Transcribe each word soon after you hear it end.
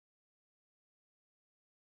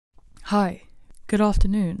Hi, good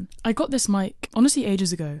afternoon. I got this mic honestly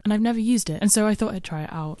ages ago and I've never used it, and so I thought I'd try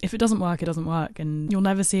it out. If it doesn't work, it doesn't work and you'll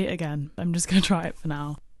never see it again. I'm just gonna try it for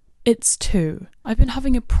now. It's 2. I've been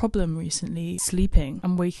having a problem recently sleeping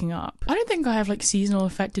and waking up. I don't think I have like seasonal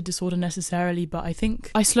affective disorder necessarily, but I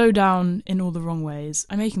think I slow down in all the wrong ways.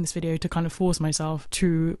 I'm making this video to kind of force myself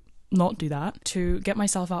to not do that, to get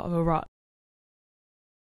myself out of a rut.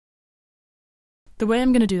 The way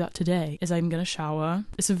I'm going to do that today is I'm going to shower.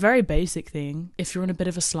 It's a very basic thing. If you're in a bit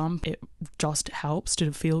of a slump, it just helps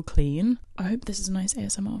to feel clean. I hope this is a nice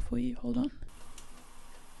ASMR for you. Hold on.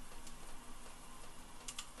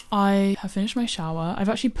 I have finished my shower. I've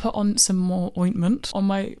actually put on some more ointment on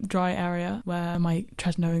my dry area where my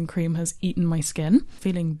tretinoin cream has eaten my skin.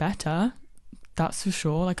 Feeling better. That's for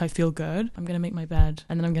sure. Like, I feel good. I'm going to make my bed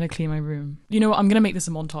and then I'm going to clean my room. You know what? I'm going to make this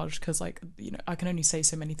a montage because, like, you know, I can only say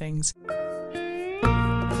so many things.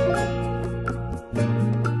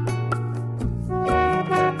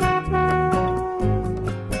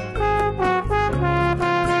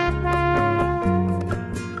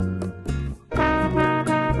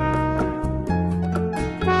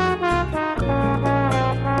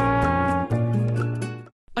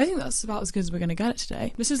 I think that's about as good as we're going to get it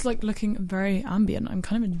today. This is like looking very ambient. I'm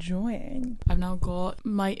kind of enjoying. I've now got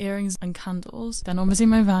my earrings and candles. Then obviously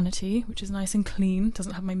my vanity, which is nice and clean.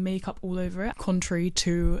 Doesn't have my makeup all over it, contrary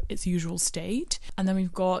to its usual state. And then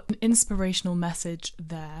we've got an inspirational message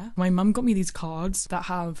there. My mum got me these cards that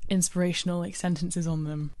have inspirational like sentences on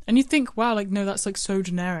them. And you think, wow, like, no, that's like so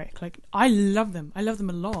generic. Like, I love them. I love them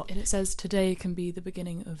a lot. And it says, today can be the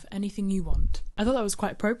beginning of anything you want. I thought that was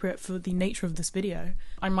quite appropriate for the nature of this video.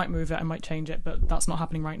 I might move it, I might change it, but that's not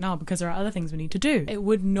happening right now because there are other things we need to do. It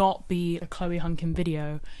would not be a Chloe Hunkin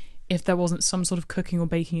video if there wasn't some sort of cooking or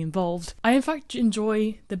baking involved. I in fact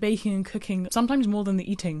enjoy the baking and cooking sometimes more than the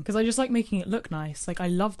eating because I just like making it look nice. Like, I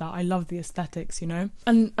love that. I love the aesthetics, you know?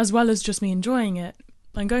 And as well as just me enjoying it,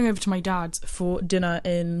 I'm going over to my dad's for dinner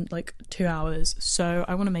in like 2 hours, so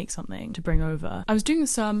I want to make something to bring over. I was doing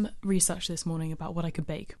some research this morning about what I could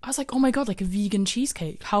bake. I was like, oh my god, like a vegan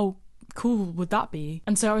cheesecake. How cool would that be?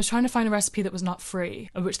 And so I was trying to find a recipe that was nut-free,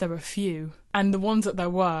 of which there were a few, and the ones that there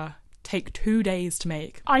were take 2 days to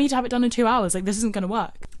make. I need to have it done in 2 hours. Like, this isn't going to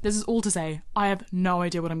work. This is all to say, I have no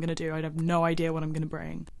idea what I'm going to do. I have no idea what I'm going to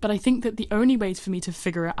bring. But I think that the only way for me to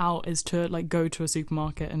figure it out is to like go to a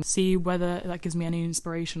supermarket and see whether that gives me any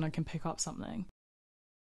inspiration. I can pick up something.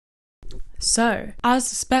 So, as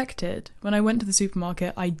suspected, when I went to the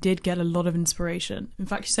supermarket, I did get a lot of inspiration. In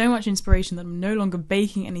fact, so much inspiration that I'm no longer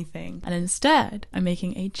baking anything, and instead, I'm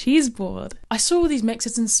making a cheese board. I saw all these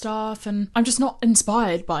mixes and stuff, and I'm just not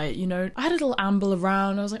inspired by it, you know? I had a little amble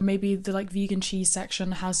around, I was like, maybe the like vegan cheese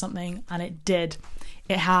section has something, and it did.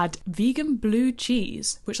 It had vegan blue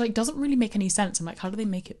cheese, which like doesn't really make any sense. I'm like, how do they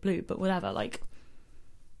make it blue? But whatever, like,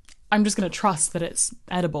 I'm just going to trust that it's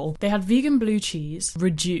edible. They had vegan blue cheese,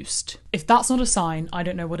 reduced. If that's not a sign, I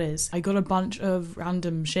don't know what is. I got a bunch of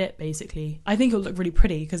random shit, basically. I think it'll look really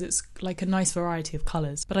pretty because it's like a nice variety of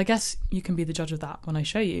colours. But I guess you can be the judge of that when I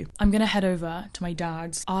show you. I'm going to head over to my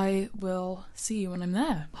dad's. I will see you when I'm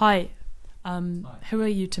there. Hi. Hi. Who are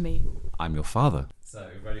you to me? I'm your father. So,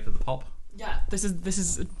 ready for the pop? Yeah. This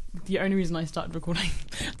is the only reason I started recording.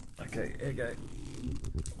 Okay, here you go.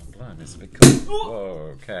 It's a bit cool.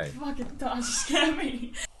 Whoa, okay. Fucking, that actually scared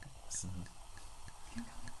me.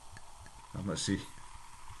 How much are you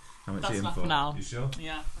That's in enough for? now. You sure?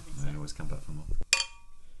 Yeah, I think I so. can always come back for more.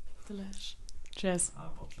 Delish. Cheers.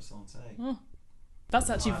 Votre santé. Oh,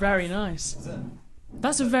 that's actually very nice. Is it?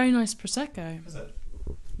 That's a very nice Prosecco. Is it?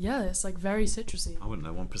 Yeah, it's like very citrusy. I wouldn't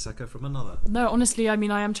know one Prosecco from another. No, honestly, I mean,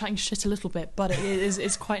 I am chatting shit a little bit, but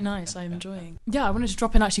it's quite nice. I'm enjoying. Yeah, I wanted to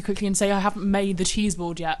drop in actually quickly and say I haven't made the cheese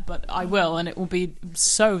board yet, but I will, and it will be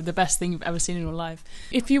so the best thing you've ever seen in your life.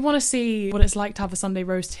 If you want to see what it's like to have a Sunday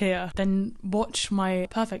roast here, then watch my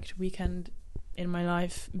perfect weekend in my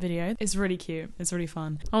life video. It's really cute. It's really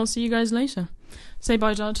fun. I'll see you guys later. Say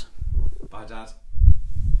bye, Dad. Bye, Dad.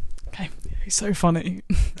 Okay, he's so funny.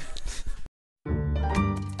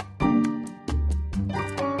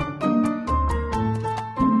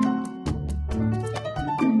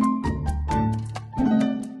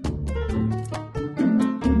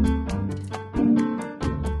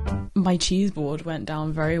 My cheese board went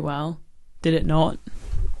down very well. Did it not?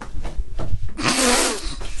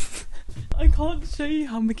 I can't show you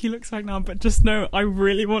how Mickey looks right now, but just know I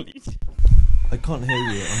really want you to. I can't hear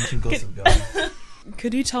you. I'm watching Gossip Girl.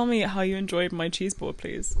 Could you tell me how you enjoyed my cheese board,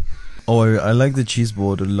 please? Oh, I like the cheese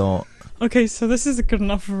board a lot. Okay, so this is good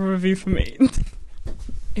enough of a review for me.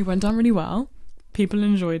 It went down really well. People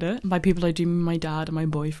enjoyed it. By people I do mean my dad and my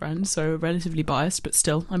boyfriend, so relatively biased, but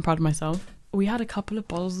still, I'm proud of myself. We had a couple of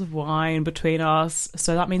bottles of wine between us,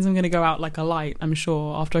 so that means I'm going to go out like a light, I'm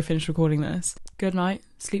sure, after I finish recording this. Good night,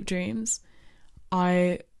 sleep dreams.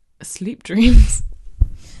 Sleep dreams?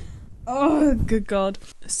 Oh, good God.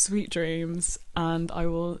 Sweet dreams, and I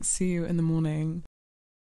will see you in the morning.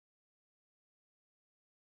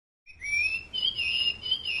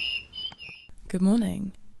 Good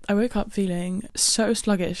morning. I woke up feeling so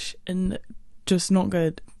sluggish and just not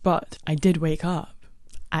good, but I did wake up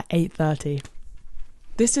at 8:30.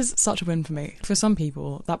 This is such a win for me. For some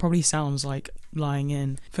people, that probably sounds like lying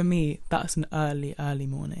in. For me, that's an early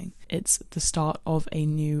morning. It's the start of a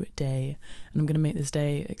new day, and I'm going to make this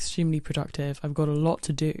day extremely productive. I've got a lot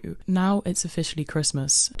to do. Now it's officially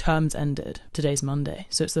Christmas. Terms ended. Today's Monday,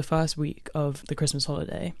 so it's the first week of the Christmas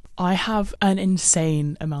holiday. I have an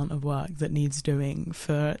insane amount of work that needs doing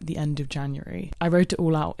for the end of January. I wrote it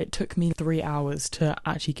all out. It took me 3 hours to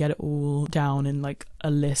actually get it all down in like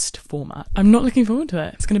a list format. I'm not looking forward to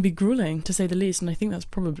it. It's going to be grueling, to say the least, and I think that's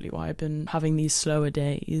probably why I've been having these slower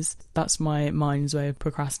days. That's my mind's way of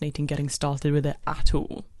procrastinating getting started with it at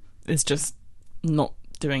all. It's just not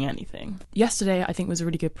doing anything. Yesterday, I think, was a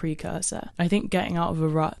really good precursor. I think getting out of a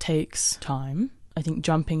rut takes time. I think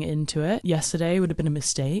jumping into it yesterday would have been a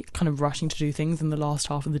mistake, kind of rushing to do things in the last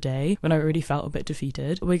half of the day when I already felt a bit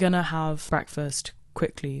defeated. We're gonna have breakfast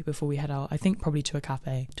quickly before we head out, I think probably to a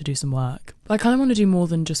cafe to do some work. But I kind of want to do more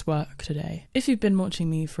than just work today. If you've been watching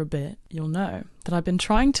me for a bit, you'll know that I've been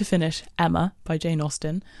trying to finish Emma by Jane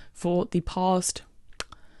Austen for the past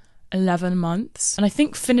 11 months, and I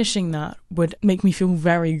think finishing that would make me feel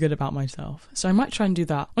very good about myself, so I might try and do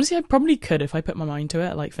that. Honestly, I probably could if I put my mind to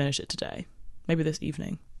it, like finish it today, maybe this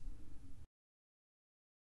evening.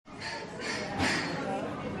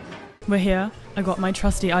 We're here. I got my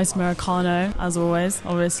trusty iced Americano, as always,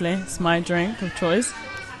 obviously. It's my drink of choice.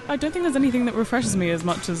 I don't think there's anything that refreshes me as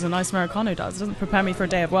much as an iced Americano does. It doesn't prepare me for a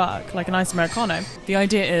day of work like an iced Americano. The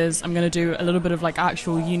idea is I'm going to do a little bit of like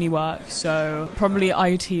actual uni work, so probably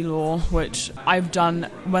IT law, which I've done.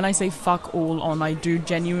 When I say fuck all on, I do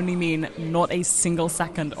genuinely mean not a single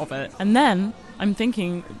second of it. And then I'm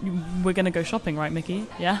thinking we're going to go shopping, right, Mickey?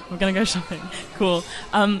 Yeah, we're going to go shopping. Cool.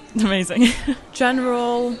 Amazing.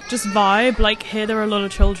 General, just vibe, like here there are a lot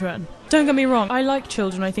of children. Don't get me wrong, I like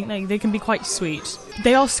children. I think they can be quite sweet.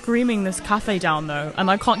 They are screaming this cafe down though,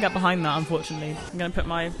 and I can't get behind that, unfortunately. I'm going to put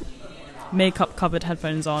my makeup covered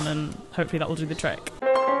headphones on and hopefully that will do the trick.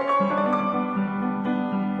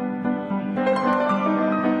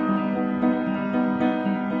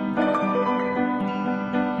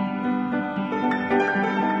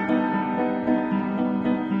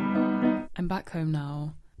 I'm back home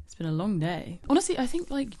now. It's been a long day. Honestly, I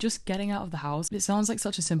think like just getting out of the house, it sounds like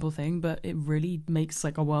such a simple thing, but it really makes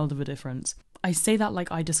like a world of a difference. I say that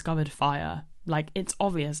like I discovered fire. Like, it's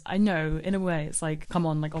obvious. I know, in a way, it's like, come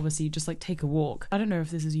on, like, obviously, just, like, take a walk. I don't know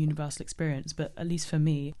if this is a universal experience, but at least for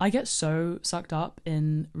me, I get so sucked up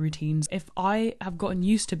in routines. If I have gotten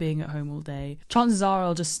used to being at home all day, chances are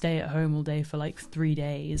I'll just stay at home all day for, like, 3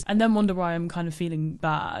 days, and then wonder why I'm kind of feeling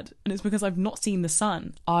bad. And it's because I've not seen the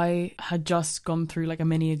sun. I had just gone through, like, a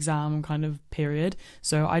mini exam kind of period,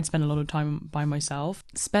 so I'd spend a lot of time by myself.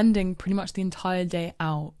 Spending pretty much the entire day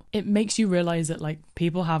out, it makes you realise that, like,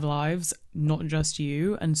 people have lives, not just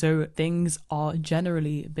you, and so things are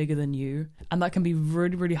generally bigger than you, and that can be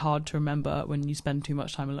really, really hard to remember when you spend too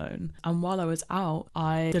much time alone. And while I was out,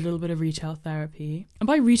 I did a little bit of retail therapy. And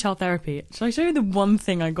by retail therapy, should I show you the one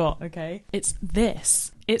thing I got, okay? It's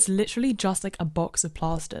this. It's literally just like a box of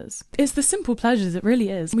plasters. It's the simple pleasures, it really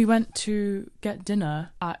is. We went to get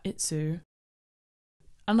dinner at Itsu.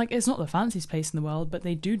 And like, it's not the fanciest place in the world, but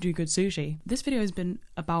they do good sushi. This video has been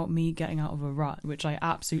about me getting out of a rut, which I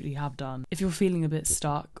absolutely have done. If you're feeling a bit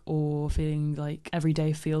stuck or feeling like every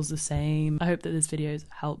day feels the same, I hope that this video has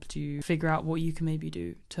helped you figure out what you can maybe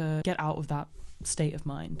do to get out of that state of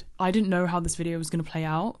mind. I didn't know how this video was going to play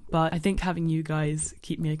out, but I think having you guys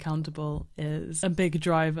keep me accountable is a big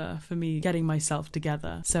driver for me getting myself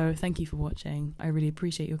together. So thank you for watching. I really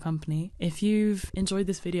appreciate your company. If you've enjoyed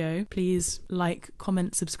this video, please like,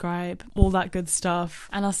 comment, subscribe, all that good stuff,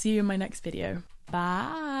 and I'll see you in my next video.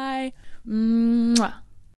 Bye. Mwah.